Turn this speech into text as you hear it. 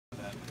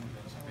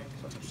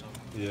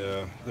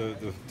Yeah,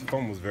 the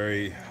fumble was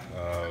very,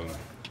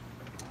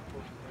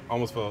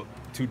 almost felt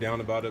too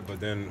down about it, but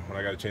then when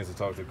I got a chance to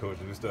talk to the coach,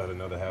 we still had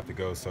another half to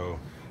go. So,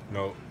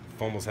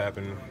 fumbles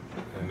happen,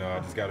 and I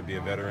just got to be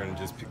a veteran,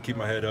 just keep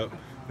my head up,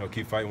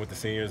 keep fighting with the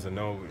seniors, and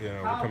know,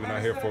 we're coming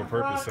out here for a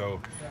purpose. So,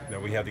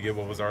 we had to give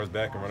what was ours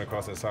back, and run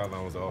across that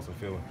sideline was an awesome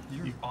feeling.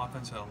 Your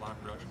offense had a lot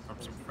of production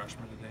from some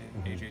freshmen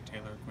today, AJ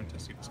Taylor,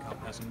 Quintus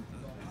Cephas-Calpessin.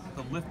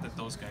 The lift that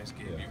those guys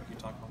gave you, can you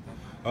talk about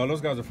that? Those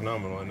guys are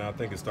phenomenal, and I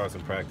think it starts in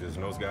practice.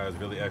 And those guys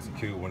really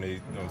execute when they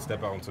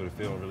step out into the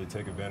field, really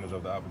take advantage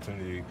of the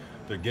opportunity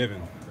they're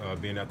given,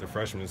 being at the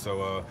freshmen.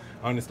 So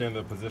I understand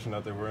the position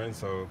that they were in.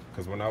 So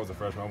because when I was a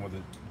freshman, I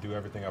wanted to do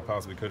everything I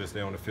possibly could to stay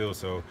on the field.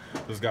 So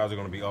those guys are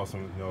going to be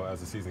awesome,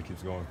 as the season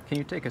keeps going. Can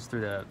you take us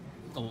through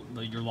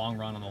your long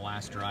run on the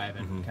last drive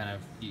and kind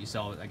of you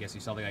saw the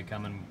guy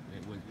coming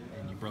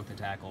and you broke the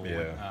tackle.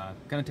 Yeah.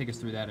 Kind of take us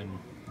through that and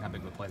how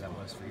big of a play that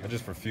was for you. I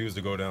just refused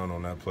to go down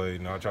on that play.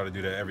 I try to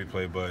do that every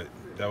play, but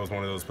that was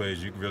one of those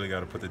plays you really got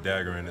to put the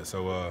dagger in it.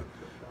 So,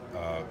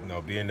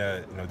 being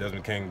that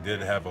Desmond King did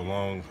have a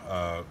long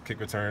kick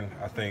return,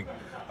 I think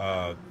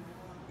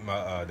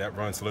that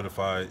run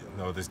solidified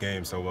this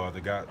game. So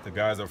the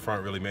guys up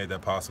front really made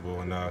that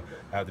possible, and I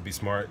had to be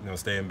smart,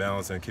 stay in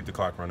balance, and keep the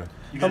clock running.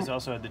 You guys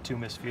also had the 2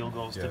 missed field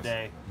goals Yes.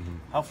 today.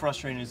 How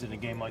frustrating is it in a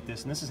game like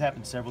this? And this has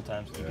happened several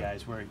times with you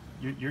guys, where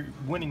you're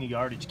winning a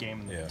yardage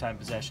game in the time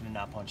possession and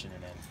not punching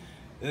it in.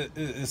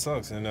 It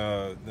sucks, and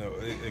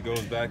it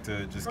goes back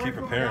to just keep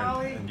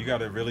preparing, and you got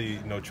to really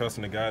trust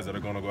in the guys that are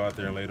going to go out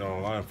there and lay it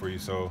on the line for you.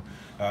 So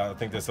I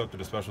think that's up to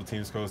the special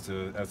teams coach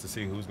to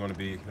see who's going to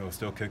be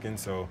still kicking.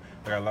 So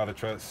I got a lot of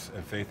trust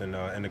and faith in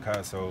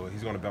Endicott, so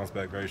he's going to bounce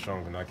back very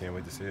strong, and I can't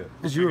wait to see it.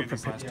 These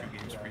last 2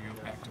 games for you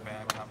back to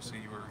back, obviously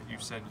you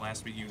said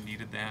last week you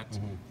needed that.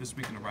 This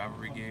week in a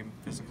rivalry game,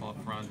 physical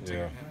up front,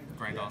 to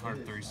grind out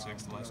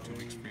 136 the last 2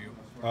 weeks for you.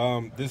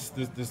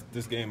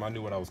 This game, I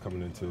knew what I was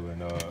coming into,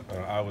 and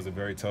I was a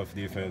very tough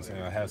defense, and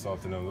hats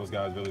off to them. Those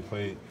guys really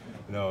played,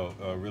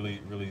 a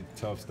really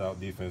tough, stout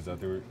defense that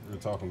they were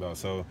talking about.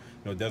 So,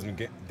 Desmond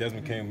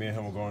King, me and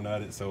him were going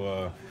at it.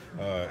 So,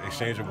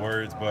 exchange of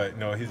words, but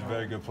he's a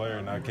very good player,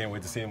 and I can't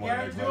wait to see him on the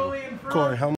next level. Corey, how